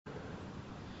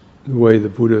the way the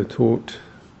Buddha taught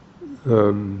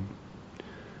calm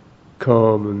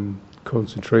and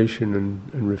concentration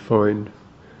and refined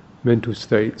mental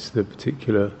states, the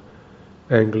particular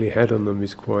angle he had on them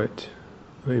is quite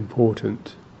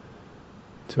important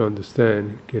to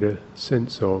understand, get a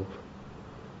sense of.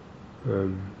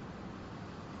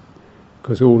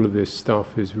 Because all of this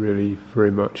stuff is really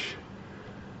very much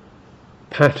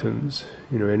patterns,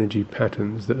 energy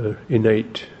patterns that are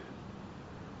innate,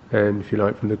 and if you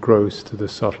like, from the gross to the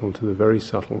subtle to the very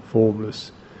subtle,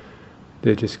 formless,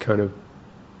 they're just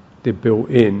they're built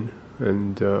in,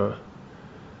 and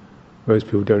most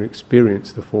people don't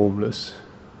experience the formless.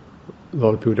 A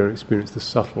lot of people don't experience the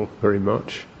subtle very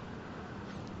much,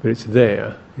 but it's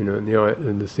there,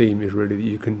 and the theme is really that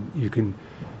you can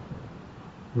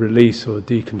release or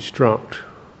deconstruct,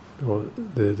 or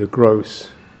the gross.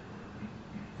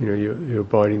 You're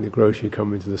abiding the gross, you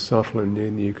come into the subtle, and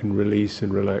then you can release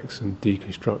and relax and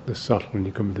deconstruct the subtle, and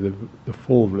you come into the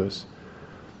formless,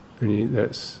 and you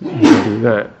can do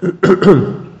that.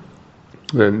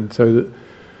 And so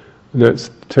that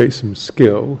takes some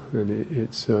skill, and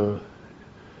it's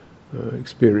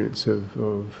experience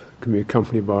of can be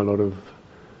accompanied by a lot of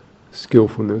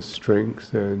skillfulness,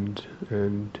 strength, and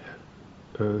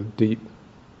deep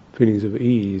feelings of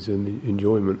ease and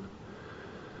enjoyment.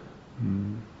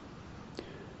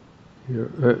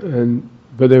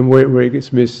 But then where it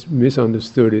gets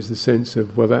misunderstood is the sense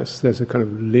of, well, that's a kind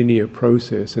of linear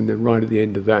process, and then right at the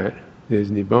end of that there's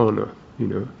Nibbana,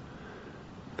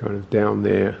 kind of down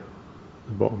there,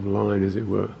 the bottom line, as it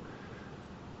were.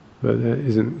 But that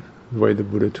isn't the way the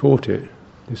Buddha taught it.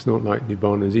 It's not like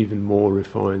Nibbana is even more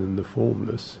refined than the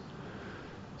formless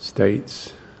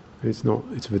states. It's not.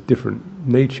 It's of a different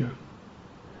nature.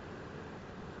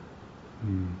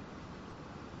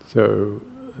 So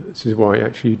this is why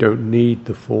actually you don't need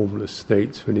the formless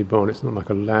states for Nibbana. It's not like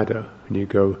a ladder, and you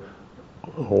go,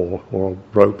 or a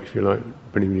rope, if you like,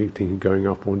 but you're thinking going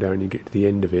up or down, you get to the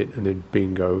end of it, and then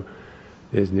bingo,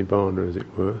 there's Nibbana, as it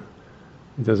were.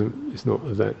 It's not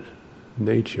of that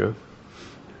nature.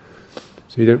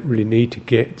 So you don't really need to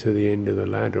get to the end of the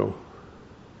ladder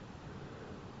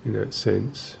in that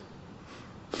sense.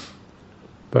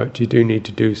 But you do need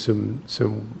to do some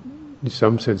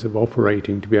sense of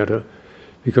operating to be able to,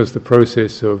 because the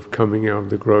process of coming out of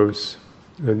the gross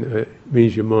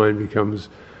means your mind becomes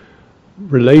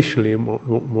relationally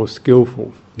more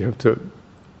skillful. You have to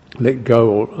let go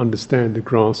or understand the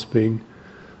grasping,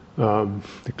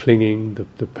 the clinging,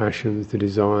 the passions, the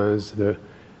desires, the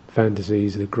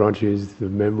fantasies, the grudges, the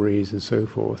memories, and so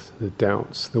forth, the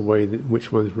doubts, the way that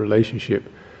which one's relationship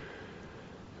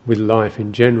with life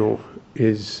in general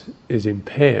is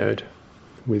impaired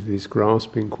with this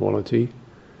grasping quality.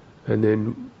 And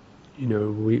then,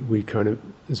 we kind of,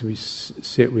 as we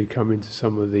sit, we come into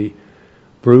some of the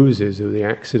bruises of the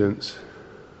accidents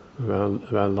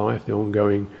of our life, the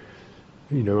ongoing,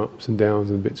 ups and downs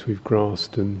and bits we've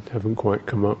grasped and haven't quite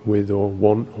come up with, or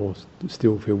want, or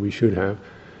still feel we should have.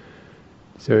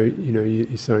 So,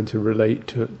 you're starting to relate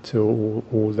to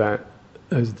all that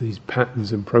as these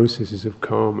patterns and processes of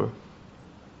karma.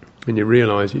 And you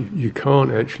realise you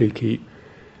can't actually keep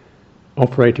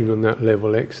operating on that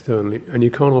level externally, and you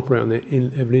can't operate on that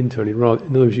level internally. Rather,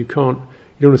 in other words, you don't want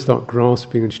to start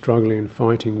grasping and struggling and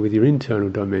fighting with your internal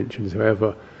dimensions,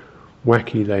 however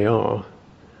wacky they are,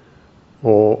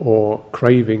 or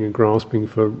craving and grasping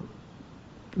for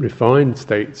refined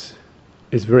states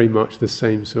is very much the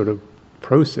same sort of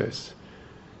process.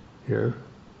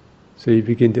 So you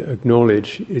begin to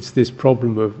acknowledge it's this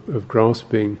problem of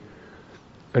grasping,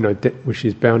 and which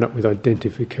is bound up with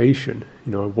identification.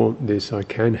 I want this, I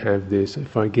can have this,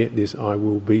 if I get this I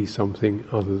will be something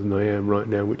other than I am right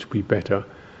now, which will be better,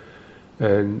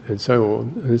 and so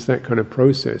on. And it's that kind of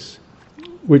process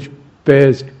which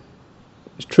it's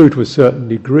true to a certain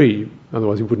degree,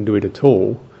 otherwise you wouldn't do it at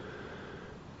all.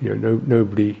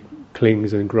 Nobody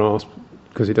clings and grasps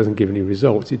because it doesn't give any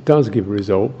results. It does give a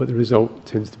result, but the result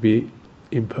tends to be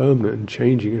impermanent and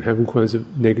changing and having all kinds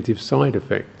of negative side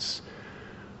effects.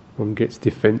 One gets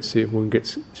defensive, one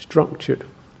gets structured.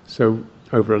 So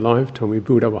over a lifetime we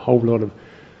build up a whole lot of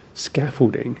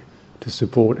scaffolding to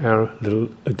support our little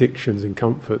addictions and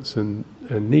comforts and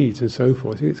needs and so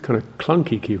forth. It's kind of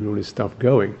clunky keeping all this stuff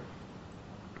going.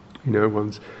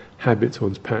 One's habits,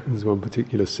 one's patterns, one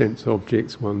particular sense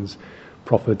objects, one's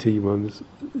property, one's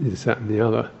this, that and the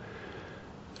other.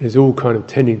 It's all kind of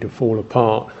tending to fall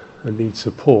apart and need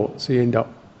support. So you end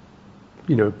up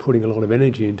putting a lot of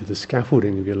energy into the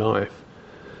scaffolding of your life,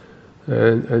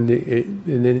 and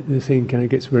then the thing kind of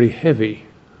gets very heavy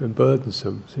and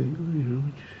burdensome. So,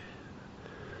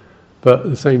 but at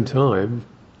the same time,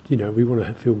 we want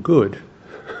to feel good.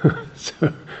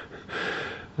 so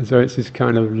it's this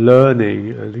kind of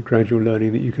learning, the gradual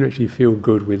learning, that you can actually feel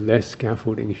good with less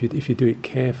scaffolding if you do it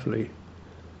carefully.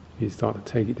 You start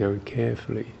to take it down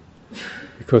carefully,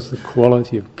 because the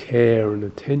quality of care and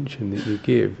attention that you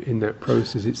give in that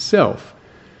process itself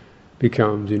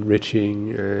becomes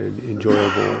enriching and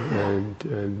enjoyable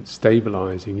and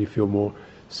stabilizing. You feel more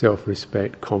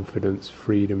self-respect, confidence,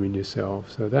 freedom in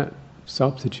yourself. So that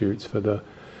substitutes for the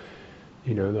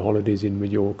holidays in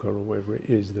Mallorca or wherever it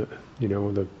is that,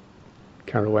 or the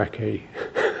karaoke.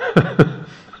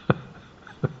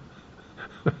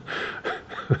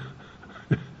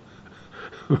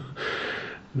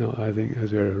 No, I think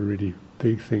those are really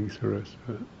big things for us,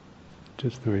 but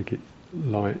just to make it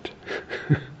light.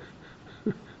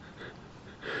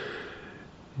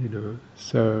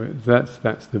 So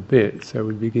that's the bit. So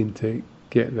we begin to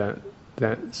get that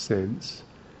sense,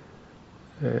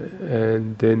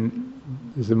 and then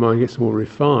as the mind gets more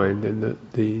refined, then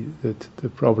the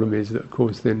problem is that, of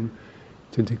course, then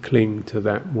tend to cling to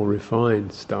that more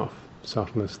refined stuff,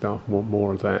 subtler stuff,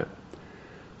 more of that.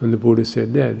 And the Buddha said,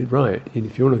 yeah, right, and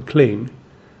if you want to cling,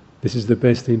 this is the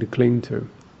best thing to cling to.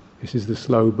 This is the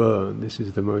slow burn, this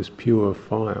is the most pure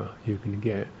fire you can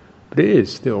get. But it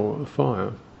is still a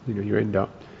fire. You end up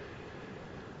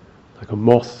like a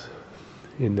moth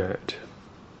in that,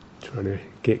 trying to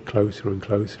get closer and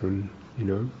closer, and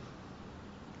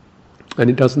and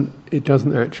it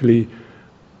doesn't actually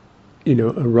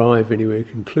arrive anywhere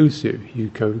conclusive. You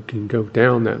can go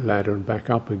down that ladder and back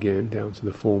up again, down to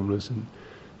the formless and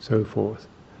so forth.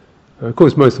 Of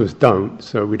course, most of us don't,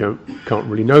 so we can't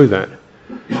really know that.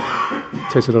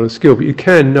 It takes a lot of skill, but you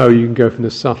can go from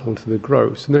the subtle to the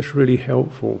gross, and that's really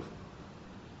helpful.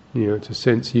 To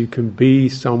sense you can be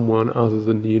someone other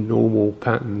than the normal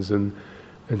patterns and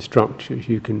structures.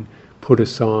 You can put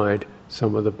aside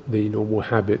some of the normal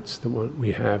habits that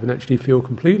we have and actually feel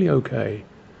completely okay,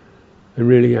 and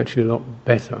really actually a lot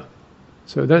better.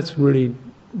 So that's really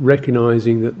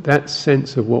recognizing that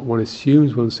sense of what one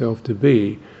assumes oneself to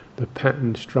be, the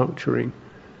pattern structuring,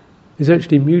 is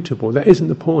actually mutable. That isn't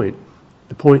the point.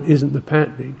 The point isn't the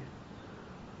patterning.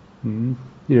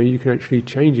 You can actually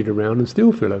change it around and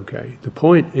still feel okay. The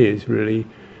point is really,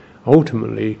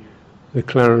 ultimately, the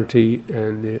clarity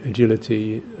and the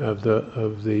agility of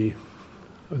the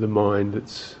mind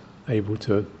that's able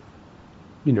to,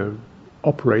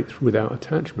 operate without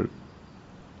attachment.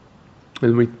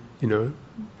 And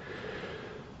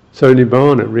so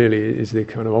Nibbana really is the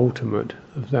kind of ultimate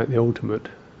of that, the ultimate,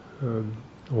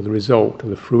 or the result, or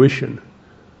the fruition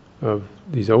of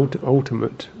these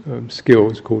ultimate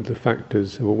skills called the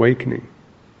factors of awakening.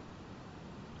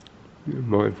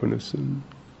 Mindfulness and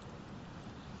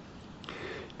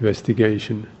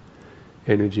investigation,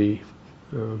 energy,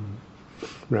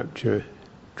 rapture,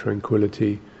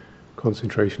 tranquility,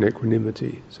 concentration,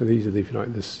 equanimity. So these are, if you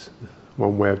like, this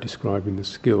one way of describing the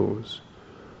skills.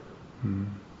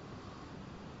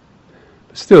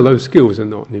 But still, those skills are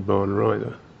not Nibbana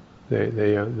either.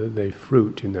 They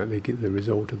fruit in that, they get the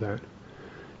result of that.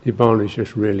 Nibbana is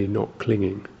just really not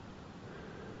clinging.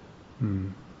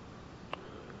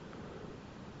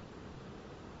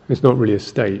 It's not really a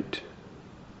state.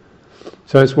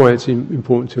 So that's why it's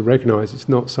important to recognise it's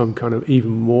not some kind of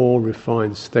even more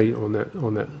refined state on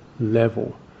that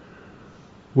level,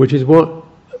 which is what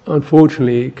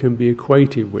unfortunately it can be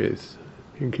equated with.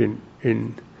 I think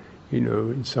in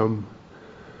some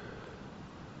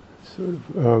sort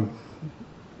of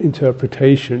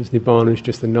interpretations, Nibbana is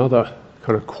just another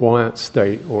kind of quiet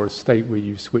state, or a state where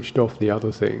you've switched off the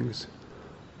other things.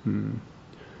 So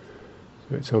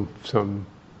it's some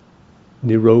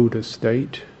Nirodha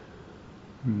state.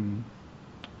 And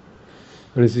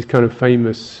there's this kind of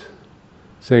famous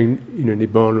saying,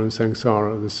 Nibbana and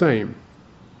Samsara are the same.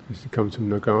 This comes from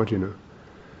Nagarjuna.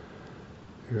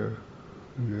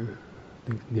 Nibbana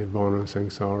and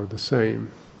Samsara are the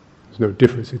same. There's no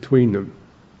difference between them.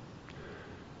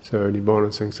 So Nibbana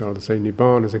and Samsara are the same.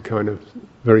 Nibbana is a kind of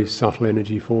very subtle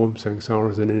energy form.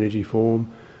 Samsara is an energy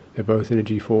form. They're both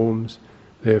energy forms.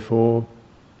 Therefore,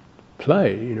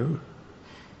 play,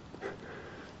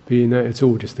 Be in that, it's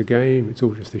all just a game, it's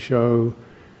all just a show.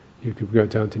 You could go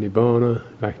down to Nibbana,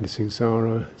 back into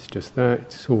Samsara, it's just that.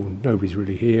 It's all, nobody's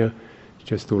really here. It's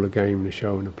just all a game and a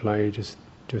show and a play. Just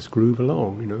groove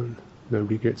along,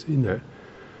 Nobody gets in that.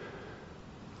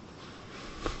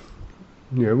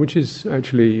 Which is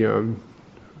actually,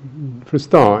 for a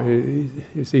start,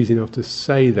 it's easy enough to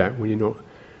say that when you're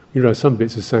not, some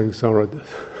bits of Samsara are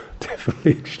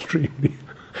definitely extremely,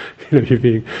 you're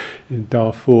being in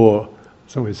Darfur,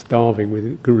 someone's starving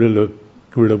with guerrilla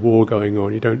guerrilla war going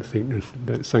on, you don't think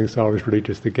that samsara is really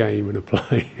just a game and a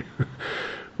play.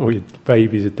 Or your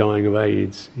babies are dying of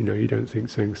AIDS, you don't think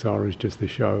samsara is just a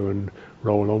show and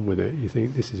roll on with it. You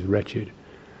think this is wretched,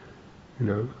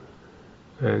 and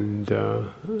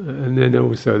then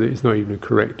also that it's not even a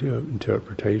correct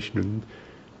interpretation.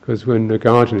 Because when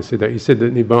Ajahn said that, he said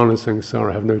that Nibbana and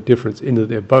samsara have no difference in that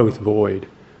they're both void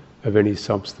of any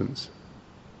substance.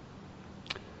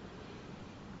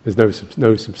 There's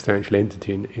no substantial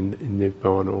entity in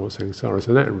Nibbana or samsara, so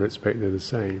in that respect they're the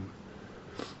same.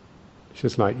 It's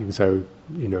just like you can say,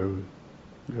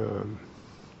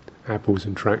 apples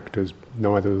and tractors,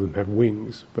 neither of them have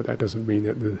wings, but that doesn't mean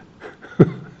that they're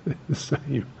the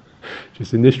same.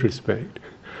 Just in this respect,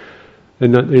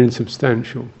 they're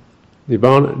insubstantial.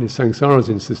 Nibbana and samsara is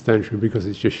insubstantial because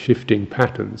it's just shifting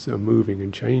patterns that are moving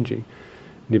and changing.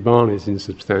 Nibbana is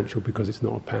insubstantial because it's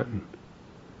not a pattern.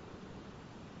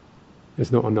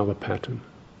 It's not another pattern.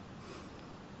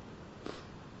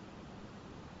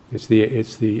 It's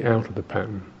the out of the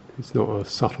pattern. It's not a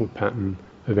subtle pattern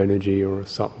of energy or a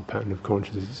subtle pattern of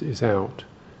consciousness. It's out.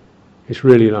 It's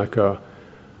really like a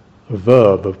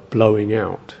verb of blowing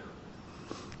out.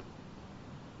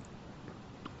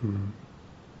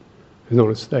 It's not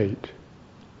a state.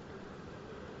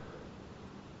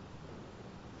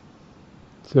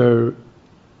 So,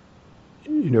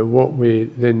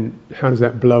 how does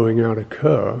that blowing out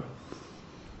occur?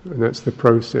 And that's the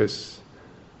process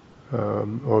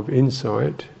of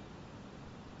insight.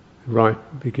 Right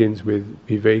begins with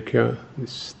viveka,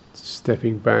 this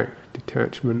stepping back,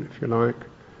 detachment, if you like,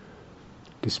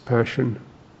 dispassion.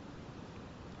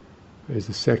 There's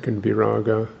the second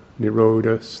viraga,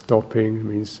 nirodha, stopping,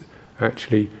 means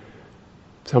actually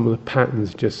some of the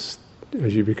patterns, just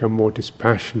as you become more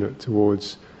dispassionate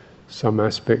towards some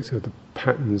aspects of the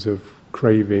patterns of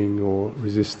craving or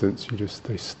resistance,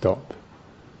 they stop.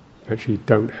 Actually, you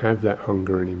don't have that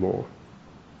hunger anymore.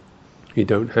 You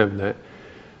don't have that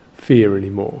fear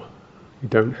anymore. You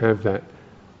don't have that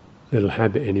little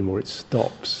habit anymore. It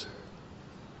stops.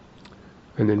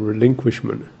 And then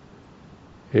relinquishment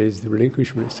is the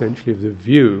relinquishment essentially of the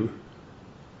view,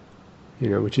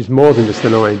 which is more than just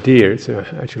an idea. It's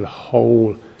actually a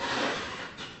whole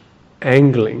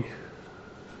angling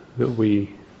that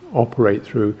we operate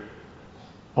through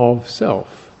of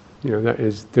self. That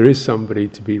is, there is somebody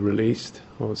to be released,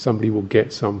 or somebody will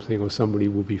get something, or somebody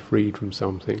will be freed from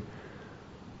something.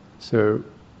 So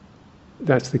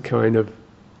that's the kind of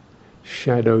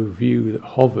shadow view that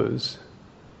hovers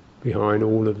behind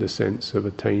all of the sense of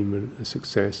attainment and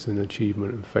success and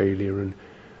achievement and failure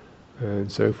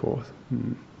and so forth.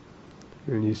 And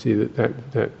you see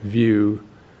that view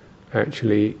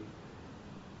actually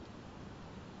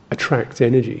attracts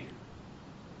energy,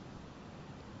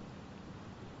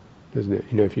 doesn't it?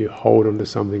 If you hold on to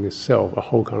something as self, a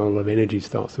whole kind of energy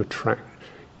starts to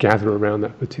gather around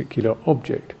that particular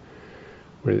object,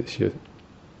 whether it's your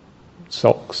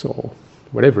socks or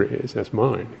whatever it is. That's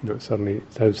mine. Suddenly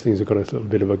those things have got a little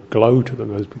bit of a glow to them.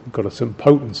 Those have got some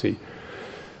potency.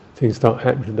 Things start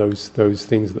happening to those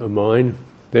things that are mine.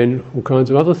 Then all kinds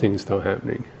of other things start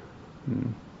happening.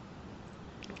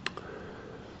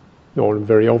 Or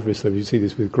very obviously, you see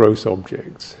this with gross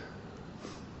objects.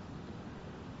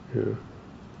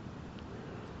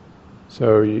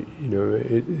 So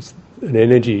it's an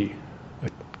energy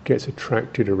that gets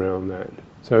attracted around that.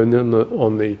 So then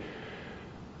on the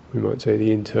we might say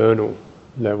the internal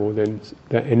level, then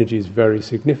that energy is very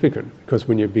significant, because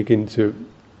when you begin to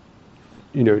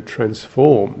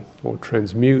transform or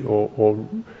transmute or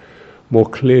more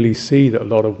clearly see that a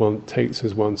lot of one takes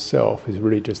as oneself is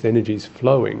really just energies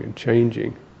flowing and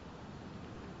changing.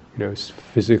 It's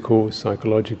physical,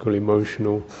 psychological,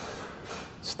 emotional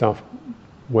stuff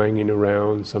wanging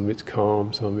around. Some of it's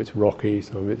calm, some of it's rocky,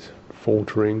 some of it's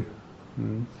faltering,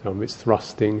 some of it's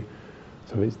thrusting,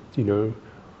 some of it's,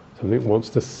 something wants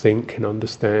to think and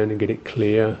understand and get it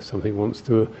clear, something wants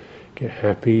to get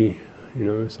happy,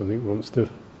 something wants to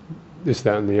this,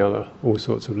 that and the other, all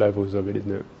sorts of levels of it,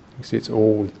 isn't it? It's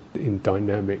all in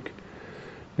dynamic.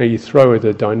 Now you throw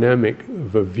the dynamic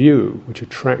of a view which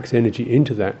attracts energy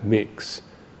into that mix.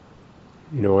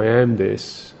 I am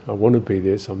this, I want to be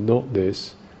this, I'm not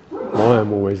this, I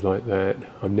am always like that,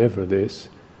 I'm never this.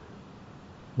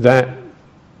 That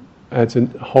adds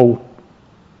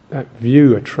that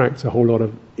view attracts a whole lot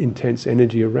of intense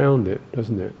energy around it,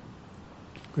 doesn't it?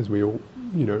 As we all,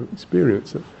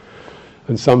 experience it.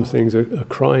 And some things are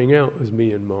crying out as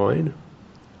me and mine,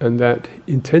 and that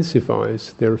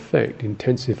intensifies their effect,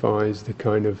 intensifies the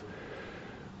kind of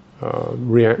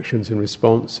reactions and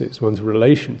responses. One's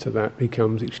relation to that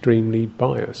becomes extremely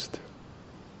biased.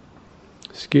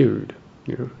 skewed,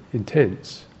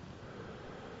 intense.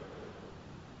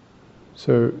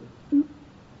 So,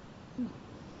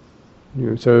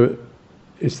 so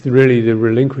it's really the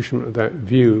relinquishment of that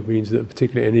view means that a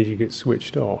particular energy gets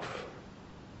switched off,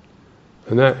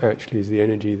 and that actually is the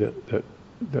energy that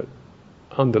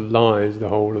underlies the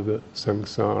whole of the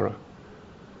samsara,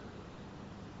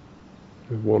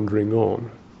 the wandering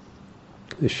on,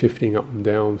 the shifting up and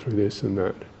down through this and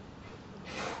that.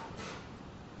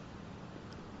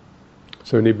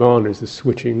 So Nibbana is the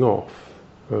switching off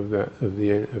of those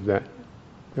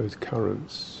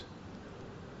currents.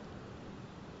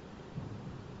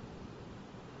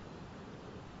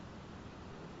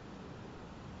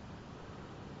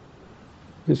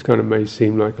 This kind of may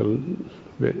seem like a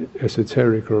bit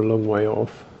esoteric or a long way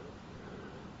off,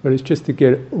 but it's just to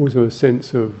get also a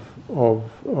sense of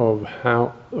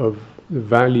how the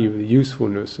value, the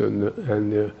usefulness, and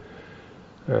the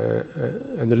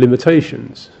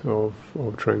limitations of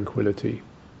tranquility.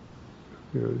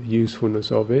 The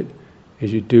usefulness of it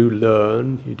is you do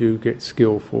learn, you do get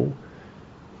skillful,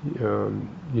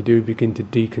 you do begin to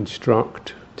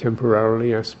deconstruct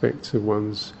temporarily aspects of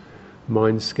one's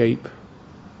mindscape,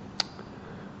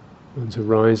 one's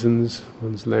horizons,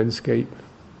 one's landscape,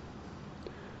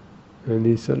 and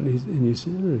you see,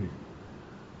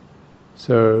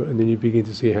 so, and then you begin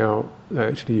to see how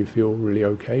actually you feel really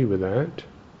okay with that.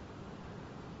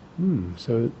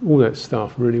 So all that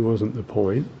stuff really wasn't the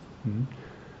point. And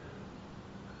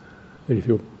you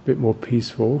feel a bit more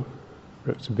peaceful,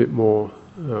 perhaps a bit more,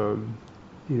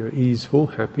 easeful,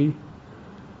 happy,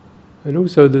 and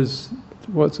also there's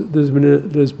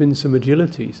been some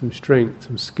agility, some strength,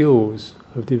 some skills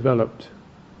have developed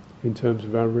in terms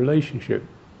of our relationship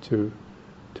to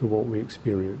what we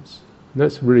experience. And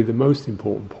that's really the most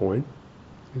important point,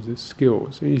 is the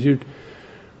skills. And you should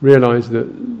realize that,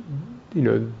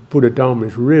 Buddha Dharma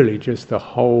is really just the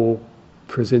whole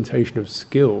presentation of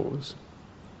skills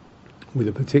with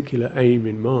a particular aim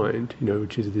in mind,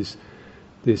 which is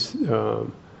this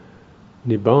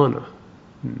Nibbana,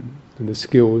 and the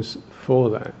skills for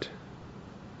that.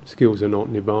 Skills are not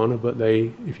Nibbana, but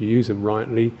if you use them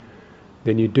rightly,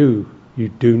 then you do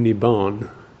Nibbana,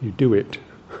 you do it.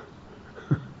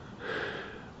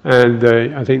 And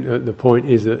I think that the point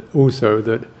is that also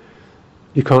that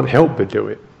you can't help but do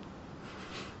it.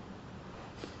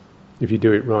 If you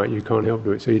do it right, you can't help but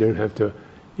do it. So you don't have to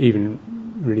even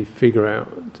really figure out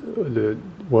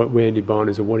where Nibbana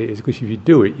is or what it is, because if you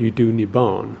do it, you do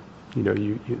Nibbana.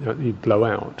 You blow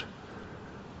out.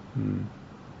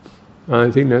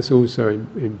 I think that's also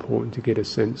important to get a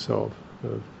sense of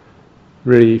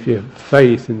really, if you have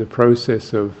faith in the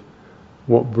process of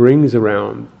what brings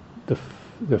around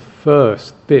the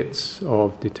first bits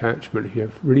of detachment, if you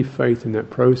have really faith in that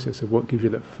process of what gives you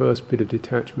that first bit of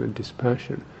detachment and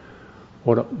dispassion,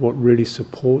 what really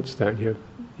supports that, you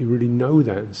really know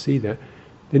that and see that,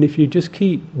 then if you just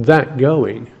keep that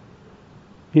going,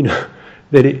 then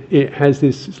it has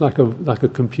this, it's like a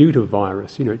computer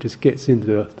virus, it just gets into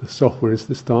the software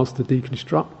and starts to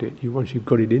deconstruct it. Once you've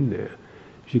got it in there,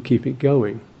 if you keep it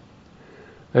going.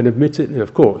 And admittedly,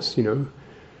 of course,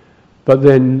 but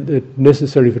then the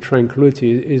necessary for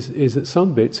tranquility is that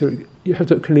some bits you have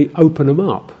to really open them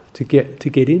up to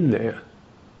get in there.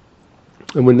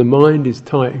 And when the mind is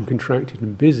tight and contracted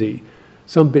and busy,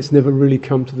 some bits never really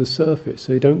come to the surface,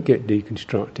 so they don't get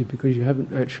deconstructed because you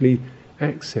haven't actually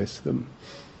accessed them.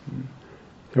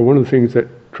 So one of the things that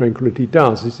tranquility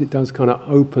does is it does kind of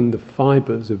open the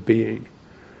fibres of being,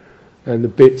 and the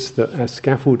bits that are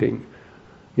scaffolding,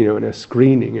 and our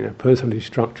screening and our personality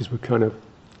structures were kind of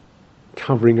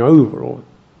covering over or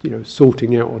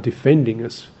sorting out or defending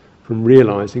us from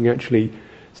realizing, actually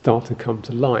start to come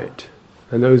to light.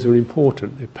 And those are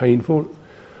important. They're painful,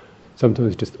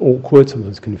 sometimes just awkward,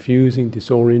 sometimes confusing,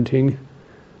 disorienting,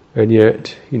 and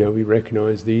yet we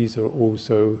recognize these are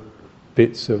also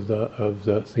bits of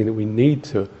the thing that we need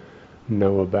to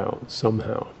know about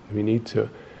somehow. We need to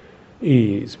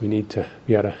ease, we need to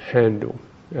be able to handle,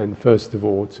 and first of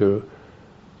all so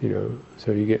you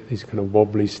get these kind of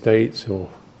wobbly states or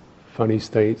funny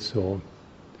states or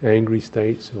angry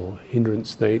states or hindrance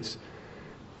states,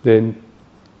 then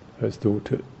first of all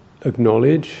to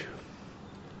acknowledge,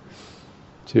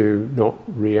 to not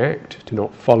react, to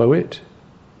not follow it,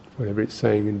 whatever it's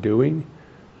saying and doing,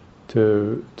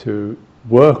 to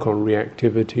work on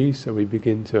reactivity, so we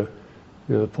begin to,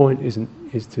 the point is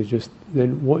to just,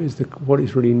 then what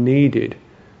is really needed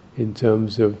in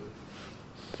terms of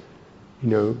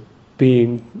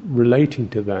relating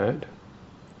to that.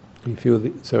 You feel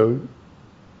that, so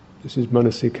this is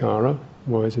manasikara,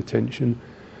 wise attention.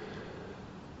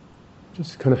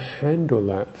 just kind of handle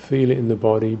that, feel it in the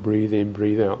body, breathe in,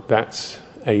 breathe out. That's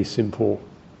a simple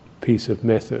piece of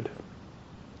method.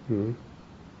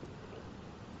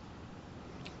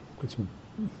 It's,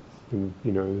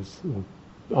 there's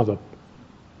other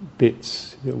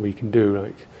bits that we can do,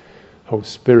 like whole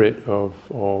spirit of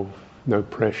no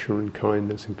pressure and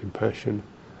kindness and compassion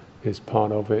is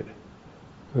part of it.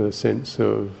 The sense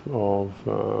of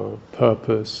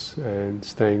purpose and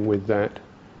staying with that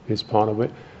is part of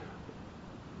it.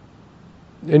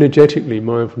 Energetically,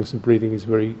 mindfulness of breathing is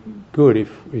very good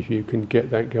if you can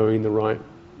get that going the right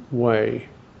way,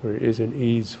 where it is an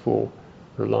easeful,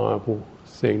 reliable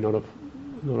thing, not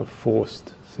a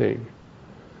forced thing,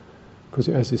 because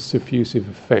it has this diffusive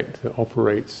effect that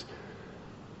operates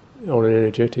on an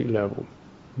energetic level.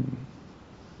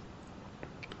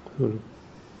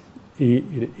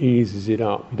 It eases it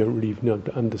up. You don't really even have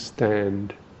to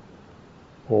understand,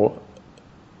 or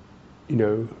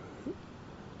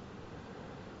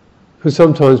because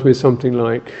sometimes with something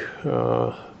like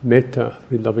metta,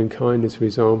 with loving kindness, for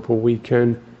example, we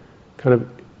can kind of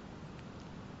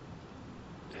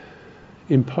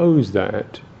impose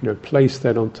that, place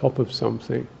that on top of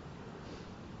something,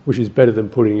 which is better than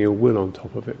putting ill will on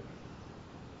top of it.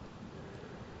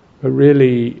 But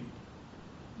really,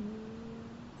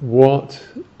 what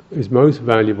is most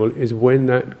valuable is when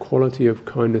that quality of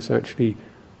kindness actually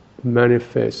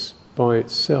manifests by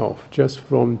itself, just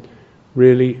from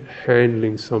really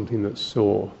handling something that's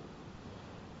sore.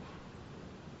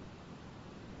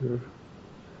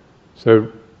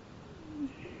 So,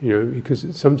 because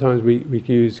sometimes we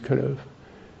use kind of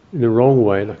in the wrong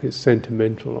way, like it's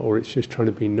sentimental or it's just trying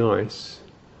to be nice,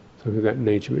 something of that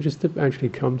nature, but just to actually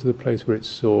come to the place where it's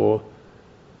sore.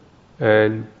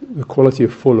 And the quality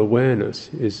of full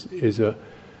awareness is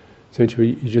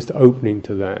essentially you're just opening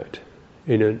to that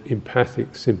in an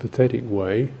empathic, sympathetic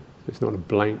way. It's not a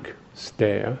blank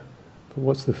stare, but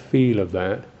what's the feel of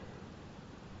that?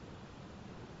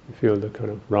 You feel the kind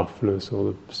of roughness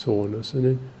or the soreness, and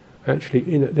then actually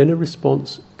then a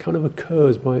response kind of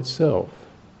occurs by itself,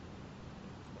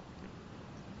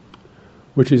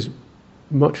 which is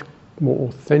much more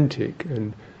authentic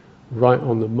and right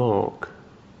on the mark.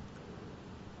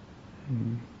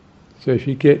 So if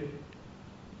you get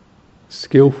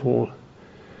skillful in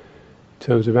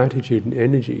terms of attitude and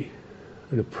energy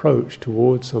and approach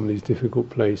towards some of these difficult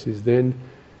places, then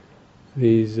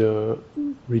these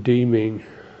redeeming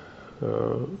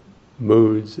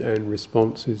moods and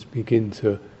responses begin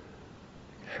to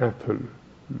happen.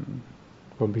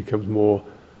 One becomes more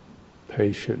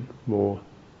patient, more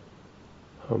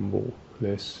humble,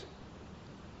 less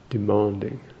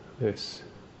demanding, less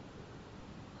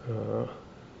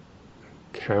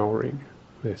cowering,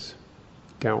 less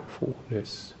doubtful,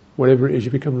 less whatever it is.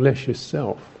 You become less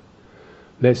yourself,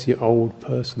 less your old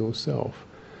personal self.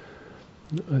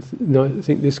 I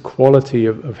think this quality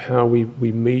of how we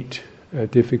meet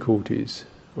difficulties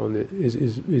on it is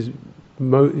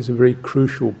a very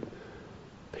crucial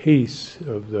piece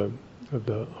of the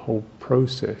whole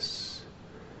process,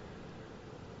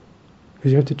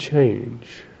 because you have to change.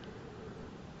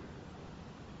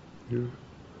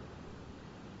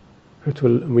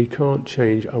 We can't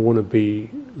change. I want to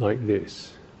be like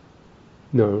this.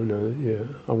 I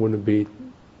want to be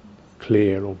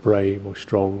clear or brave or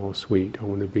strong or sweet. I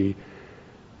want to be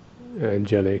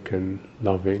angelic and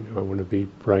loving. I want to be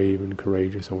brave and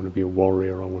courageous. I want to be a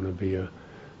warrior. I want to be a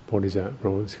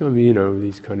bodhisattva. It's going to be,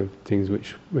 these kind of things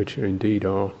which indeed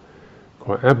are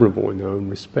quite admirable in their own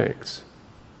respects.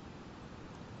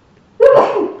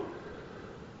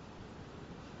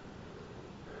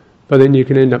 But then you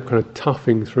can end up kind of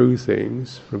toughing through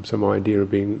things from some idea of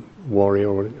being warrior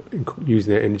or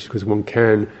using that energy, because one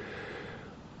can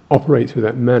operate through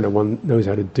that manner. One knows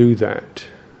how to do that.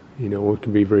 Or it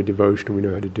can be very devotional. We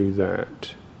know how to do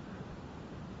that.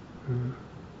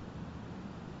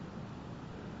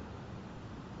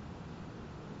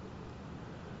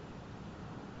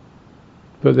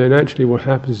 But then actually what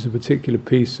happens is a particular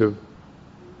piece of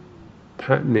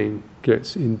patterning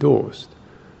gets endorsed.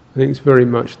 I think it's very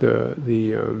much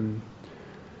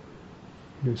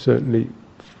certainly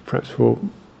perhaps for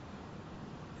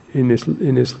in this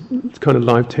kind of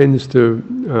life tends to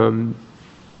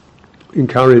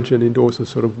encourage and endorse a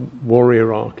sort of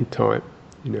warrior archetype,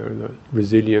 the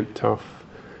resilient, tough,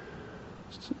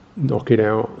 knock it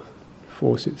out,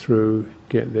 force it through,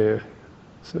 get there,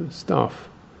 sort of stuff.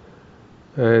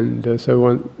 And so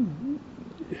one,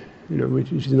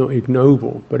 which is not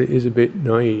ignoble, but it is a bit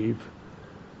naive.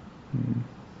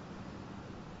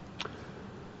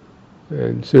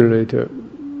 And sooner or later,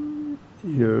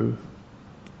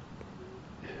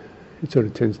 it sort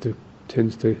of tends to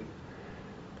tends to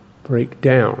break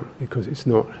down because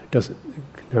doesn't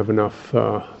have enough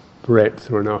breadth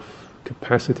or enough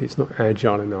capacity. It's not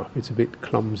agile enough. It's a bit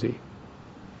clumsy.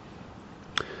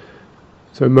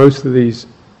 So most of these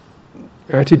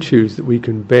attitudes that we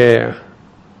can bear,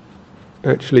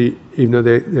 actually, even though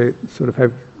they sort of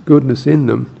have goodness in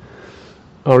them,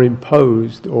 are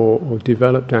imposed or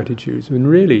developed attitudes. And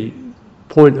really,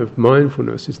 point of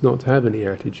mindfulness is not to have any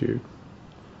attitude.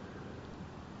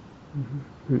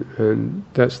 And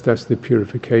that's the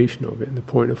purification of it. And the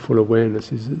point of full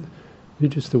awareness is that you're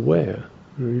just aware.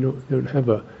 You don't have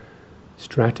a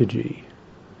strategy.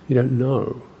 You don't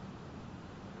know.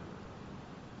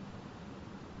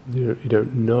 You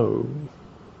don't know.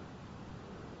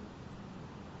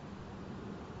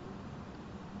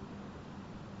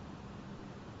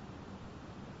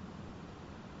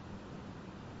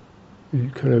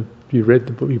 You read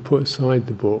the book, you put aside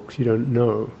the books, you don't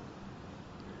know.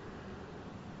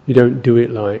 You don't do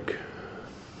it like,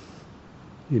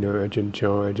 Ajahn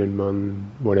Chah, Ajahn Mun,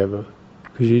 whatever,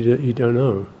 because you don't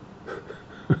know.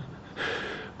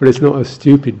 But it's not a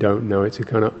stupid don't know, it's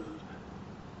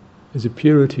there's a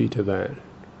purity to that.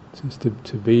 It's just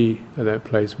to be at that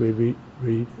place where we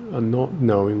are not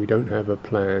knowing, we don't have a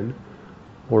plan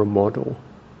or a model.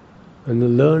 And the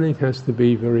learning has to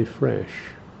be very fresh,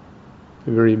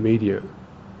 very immediate.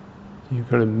 You're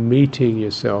kind of meeting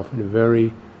yourself in a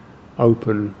very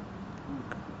open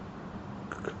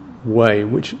way,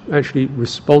 in which actually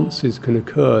responses can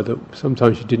occur that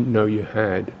sometimes you didn't know you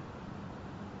had.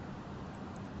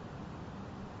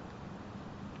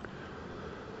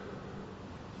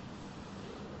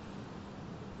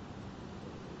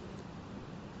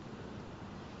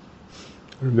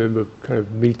 I remember kind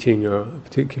of meeting a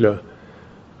particular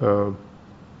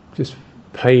just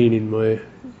pain in my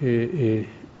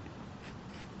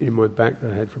back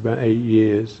that I had for about 8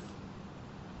 years.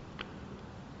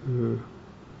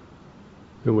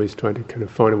 Always trying to kind of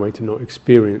find a way to not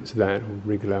experience that, or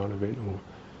wriggle out of it, or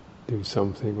do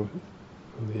something or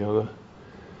the other.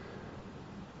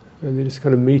 And then just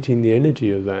kind of meeting the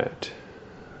energy of that.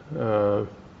 I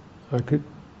could,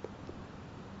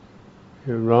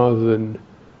 rather than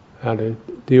how to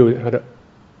deal with it, how to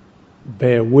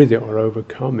bear with it or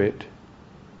overcome it,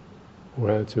 or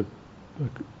how to,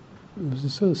 there was a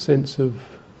sort of sense of,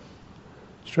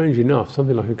 strangely enough,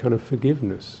 something like a kind of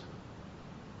forgiveness.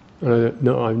 And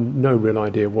I have no real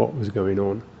idea what was going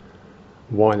on,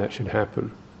 why that should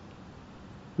happen.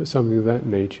 But something of that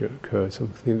nature occurred,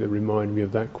 something that reminded me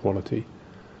of that quality.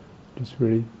 Just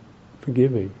really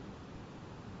forgiving.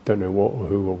 Don't know what or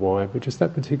who or why, but just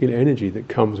that particular energy that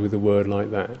comes with a word like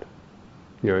that.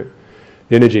 The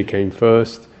energy came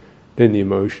first, then the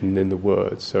emotion, then the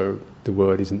word. So the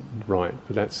word isn't right,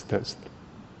 but that's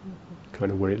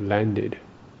kind of where it landed.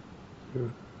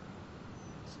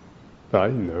 But I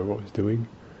didn't know what I was doing.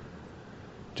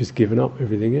 Just given up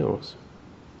everything else.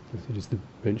 Just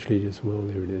eventually, well,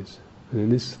 there it is.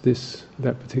 And then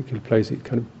that particular place, it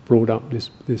kind of brought up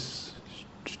this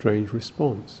strange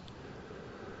response.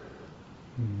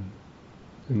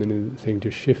 And then the thing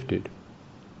just shifted.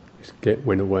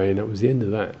 Went away, and that was the end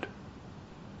of that.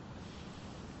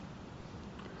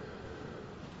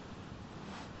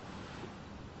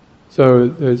 So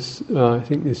there's, I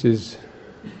think this is,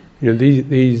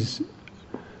 these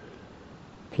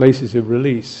places of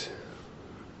release,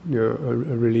 are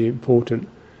really important,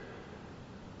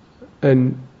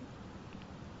 and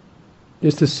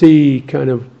just to see kind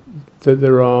of that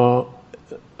there are,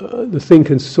 the thing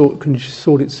can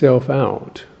sort itself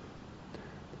out.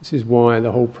 This is why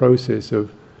the whole process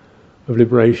of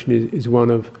liberation is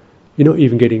one of, you're not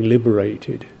even getting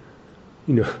liberated.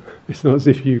 It's not as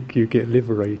if you get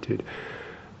liberated.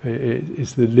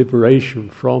 It's the liberation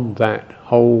from that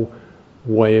whole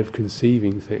way of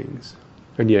conceiving things,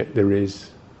 and yet there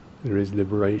is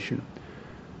liberation.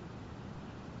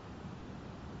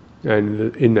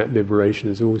 And in that liberation,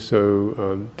 there's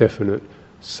also definite,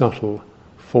 subtle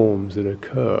forms that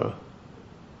occur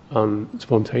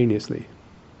spontaneously,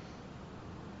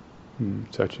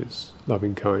 such as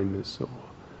loving kindness or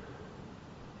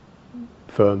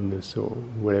firmness or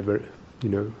whatever,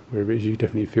 wherever it is, you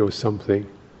definitely feel something,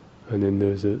 and then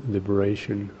there's a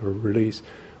liberation or a release.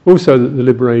 Also, the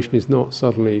liberation is not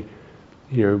suddenly,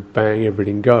 bang,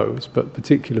 everything goes, but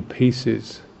particular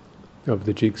pieces of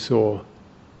the jigsaw,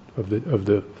 of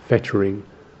the fettering,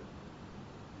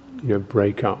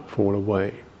 break up, fall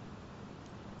away,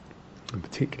 and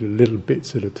particular little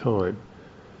bits at a time.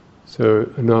 So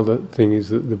another thing is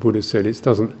that the Buddha said it's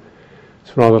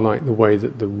rather like the way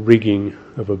that the rigging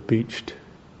of a beached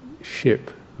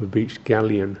ship, a beached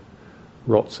galleon,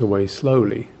 rots away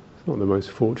slowly. It's not the most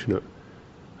fortunate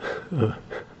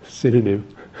synonym.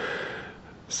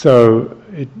 So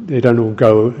they don't all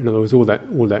go. In other words, all that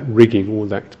rigging, all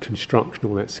that construction,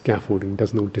 all that scaffolding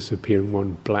doesn't all disappear in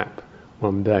one blap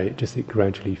one day. It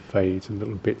gradually fades, and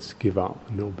little bits give up,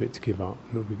 and little bits give up,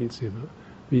 and little bits give up.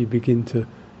 But you begin to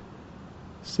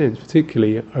sense,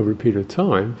 particularly over a period of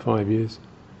time, 5 years,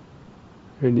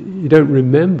 and you don't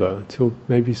remember till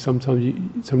maybe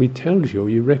sometimes somebody tells you, or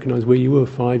you recognise where you were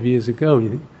 5 years ago, and you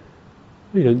think,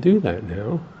 well, you don't do that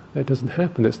now. That doesn't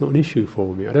happen. That's not an issue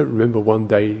for me. I don't remember one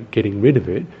day getting rid of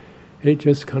it. It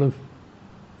just kind of,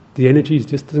 the energy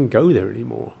just doesn't go there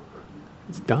anymore.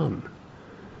 It's done.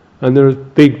 And there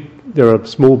are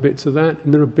small bits of that,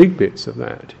 and there are big bits of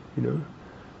that.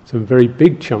 Some very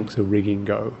big chunks of rigging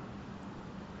go.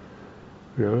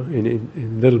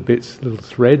 In little bits, little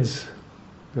threads,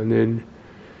 and then,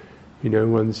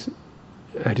 one's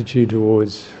attitude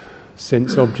towards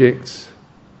sense objects.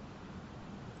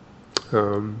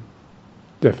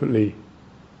 Definitely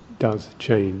does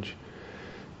change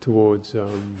towards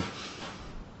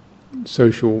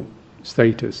social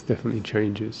status, definitely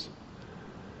changes,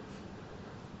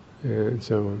 and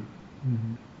so on.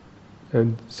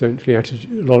 And certainly a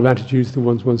lot of attitudes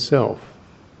towards oneself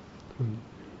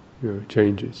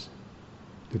changes.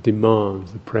 The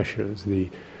demands, the pressures, the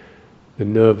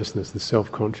nervousness, the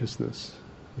self-consciousness,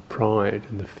 the pride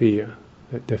and the fear,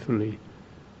 that definitely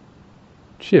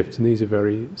shifts, and these are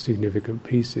very significant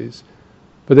pieces.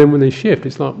 But then when they shift,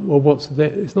 it's like, well, what's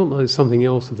there? It's not like there's something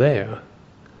else there.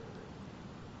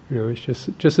 It's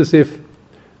just as if,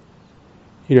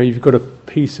 you've got a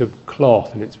piece of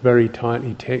cloth and it's very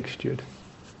tightly textured.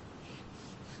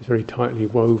 It's very tightly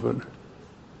woven.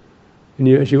 And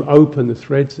as you open the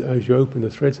threads of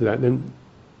that, then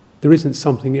there isn't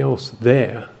something else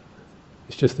there.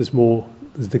 It's just there's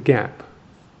the gap.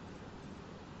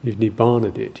 You've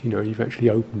Nibbanaed it, you've actually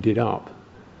opened it up.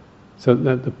 So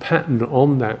that the pattern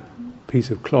on that piece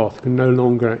of cloth can no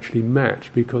longer actually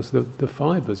match because the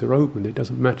fibres are opened, it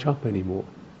doesn't match up anymore.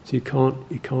 So you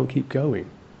can't keep going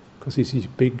because there's these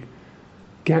big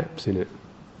gaps in it.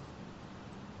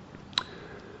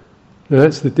 Now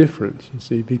that's the difference, you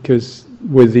see, because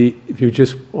if you're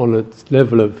just on a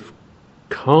level of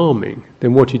calming,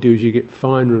 then what you do is you get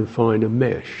finer and finer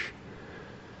mesh.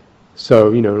 So,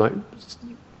 like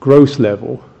gross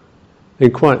level,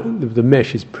 then the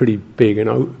mesh is pretty big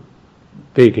and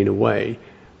big in a way,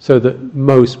 so that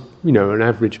most, an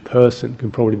average person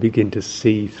can probably begin to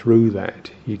see through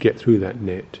that. You get through that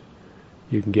net,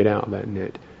 you can get out of that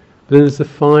net. But then there's the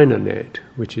finer net,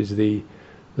 which is the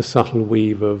subtle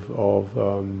weave of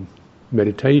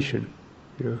meditation,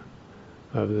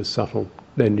 of the subtle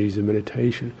energies of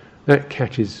meditation. That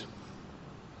catches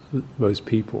most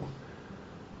people.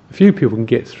 A few people can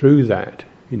get through that.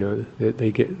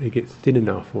 They get thin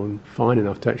enough or fine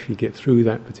enough to actually get through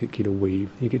that particular weave.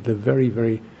 You get the very,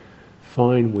 very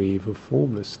fine weave of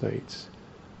formless states.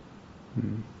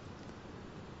 And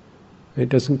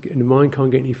the mind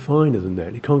can't get any finer than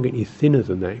that. It can't get any thinner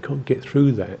than that. It can't get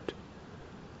through that.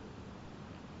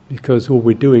 Because all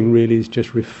we're doing really is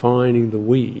just refining the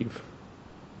weave.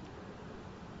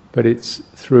 But it's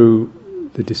through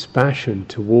the dispassion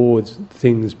towards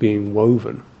things being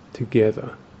woven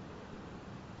together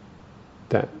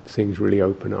that things really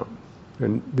open up.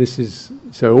 And this is,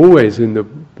 so always in the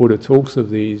Buddha talks of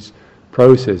these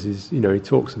processes, he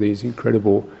talks of these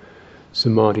incredible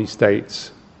samadhi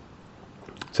states.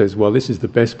 Says, well, this is the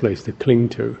best place to cling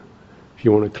to. If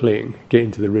you want to cling, get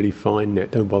into the really fine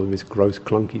net, don't bother with this gross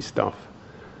clunky stuff.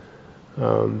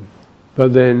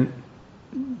 But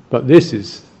this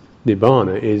is,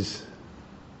 Nibbana is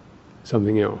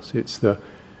something else. It's the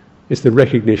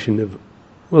recognition of,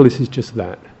 well, this is just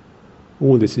that.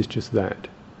 All this is just that.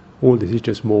 All this is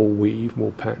just more weave,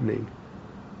 more patterning.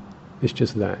 It's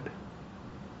just that.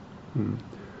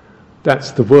 That's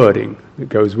the wording that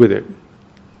goes with it.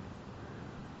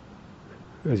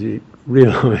 As you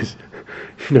realise,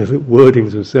 that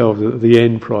wordings themselves, the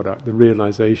end product, the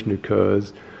realisation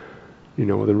occurs,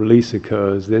 or the release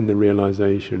occurs, then the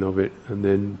realisation of it, and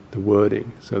then the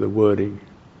wording. So the wording,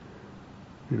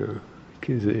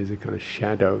 is a kind of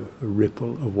shadow, a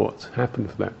ripple of what's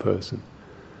happened for that person.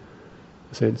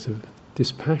 A sense of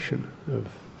dispassion, of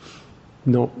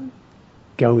not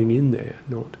going in there,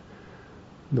 not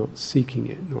seeking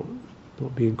it, not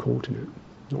being caught in it,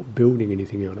 not building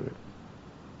anything out of it.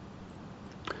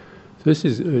 So this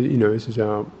is, this is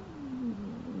our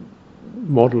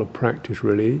model of practice,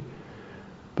 really.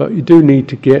 But you do need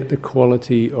to get the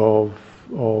quality of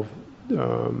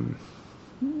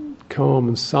calm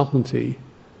and subtlety,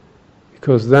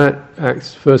 because that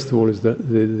acts, first of all, is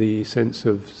the sense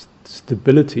of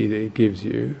stability that it gives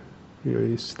you,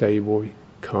 you're stable,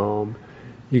 calm,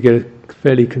 you get a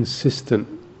fairly consistent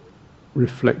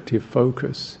reflective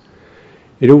focus.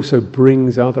 It also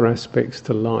brings other aspects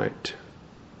to light.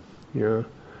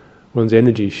 One's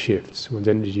energy shifts, one's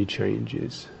energy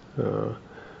changes.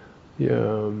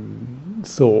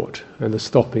 Thought and the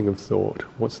stopping of thought.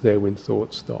 What's there when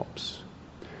thought stops?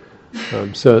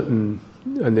 And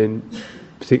then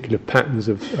particular patterns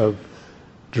of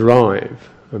drive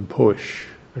and push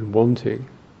and wanting,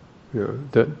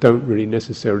 that don't really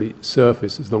necessarily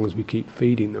surface as long as we keep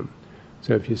feeding them.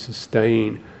 So if you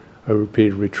sustain a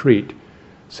repeated retreat,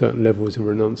 certain levels of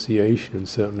renunciation and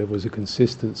certain levels of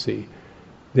consistency,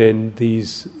 then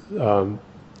these,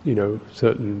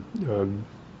 certain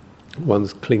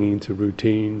ones clinging to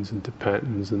routines and to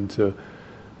patterns and to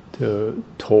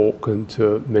talk and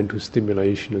to mental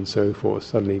stimulation and so forth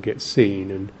suddenly get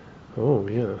seen, and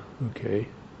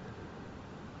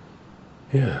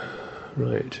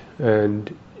right,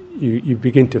 and you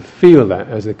begin to feel that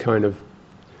as a kind of,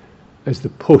 as the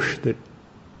push that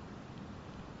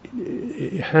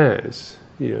it has,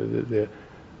 the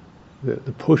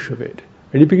push of it,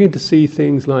 and you begin to see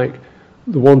things like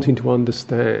the wanting to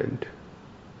understand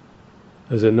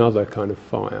as another kind of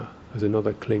fire, as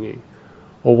another clinging,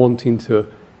 or wanting to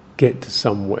get to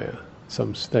somewhere,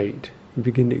 some state. You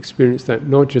begin to experience that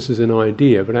not just as an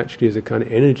idea, but actually as a kind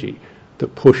of energy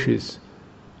that pushes.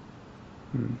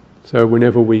 So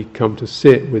whenever we come to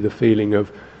sit with a feeling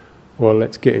of, well,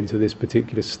 let's get into this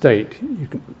particular state,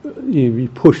 you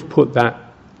put that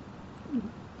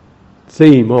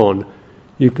theme on,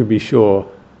 you can be sure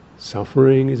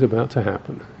suffering is about to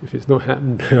happen. If it's not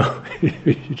happened now,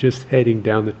 you're just heading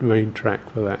down the main track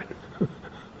for that.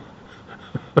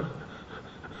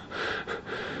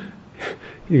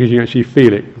 Because you actually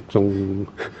feel it,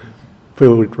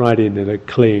 feel it right in the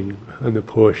cling and the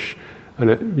push,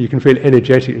 and you can feel it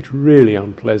energetic. It's really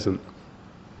unpleasant,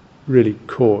 really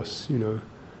coarse,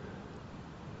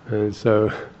 And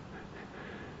so,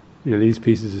 these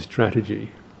pieces of strategy.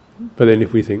 But then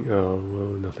if we think, oh,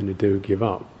 well, nothing to do, give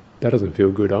up, that doesn't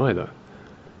feel good either.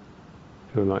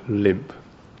 Like limp,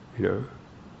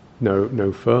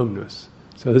 no firmness.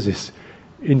 So there's this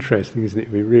interesting, isn't it?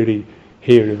 We really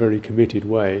here in a very committed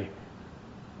way.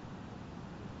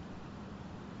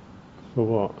 For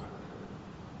what?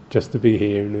 Just to be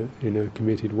here in a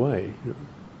committed way.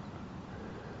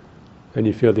 And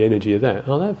you feel the energy of that.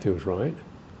 Oh, that feels right.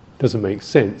 Doesn't make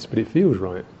sense, but it feels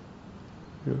right.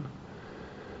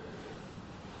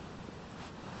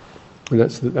 And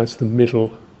that's the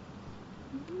middle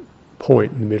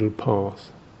point, the middle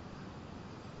path.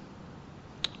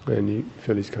 And you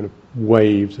feel these kind of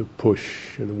waves of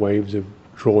push and waves of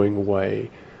drawing away,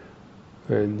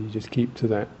 and you just keep to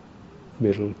that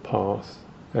middle path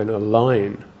and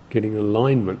getting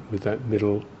alignment with that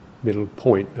middle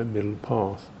point, that middle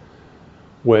path,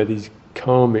 where these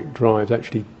karmic drives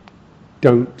actually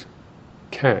don't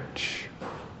catch.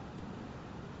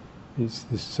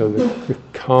 So the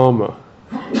karma,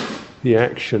 the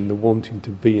action, the wanting to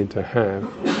be and to have,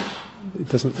 it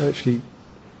doesn't actually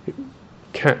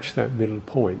catch that middle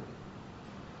point.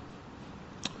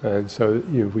 And so,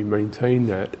 if we maintain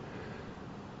that,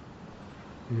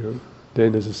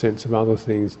 then there's a sense of other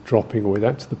things dropping away.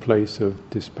 That's the place of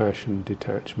dispassion,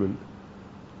 detachment,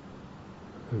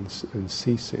 and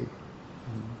ceasing.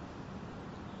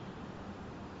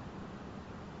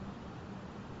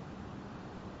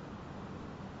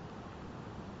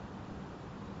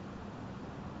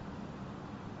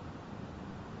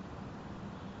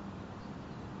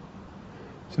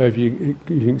 So if you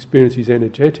experience these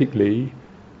energetically,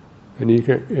 and you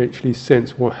can actually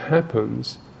sense what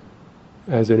happens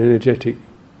as an energetic,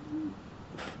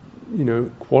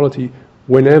 quality,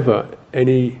 whenever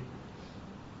any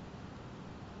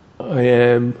I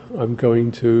am, I'm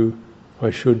going to, I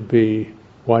should be,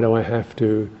 why do I have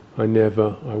to, I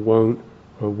never, I won't,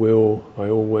 I will, I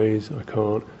always, I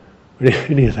can't. When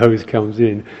any of those comes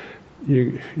in,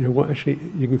 you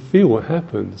can feel what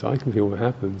happens. I can feel what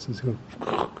happens. It's a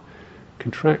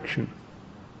contraction.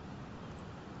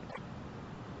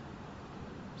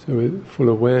 So with full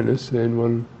awareness, then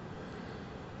one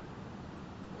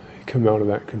come out of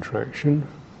that contraction.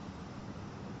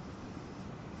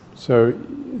 So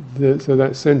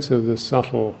that sense of the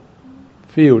subtle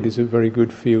field is a very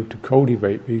good field to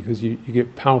cultivate, because you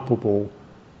get palpable,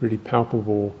 really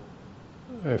palpable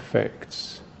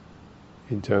effects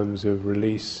in terms of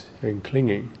release and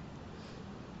clinging.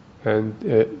 And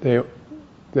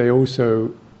they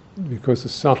also, because the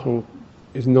subtle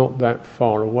is not that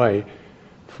far away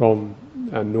from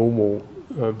our normal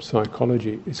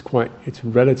psychology, it's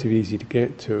relatively easy to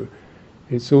get to.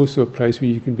 It's also a place where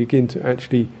you can begin to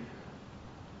actually,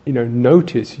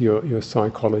 notice your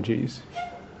psychologies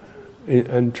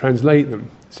and translate them.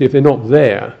 See, if they're not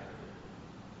there,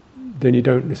 then you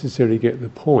don't necessarily get the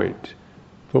point.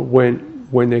 But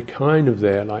when they're kind of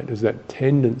there, like there's that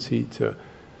tendency to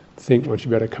think, well, you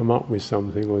better come up with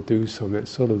something or do something,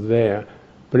 that's sort of there,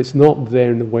 but it's not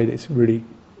there in the way that it's really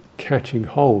catching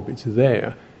hold. It's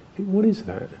there. Think, what is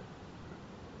that?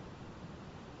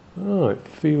 Oh, it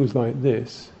feels like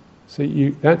this. So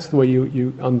that's the way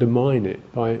you undermine it,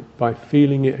 by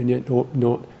feeling it and yet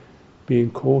not being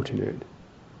caught in it.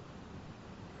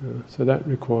 So that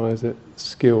requires that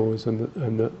skills and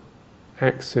the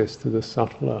access to the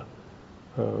subtler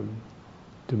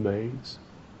domains.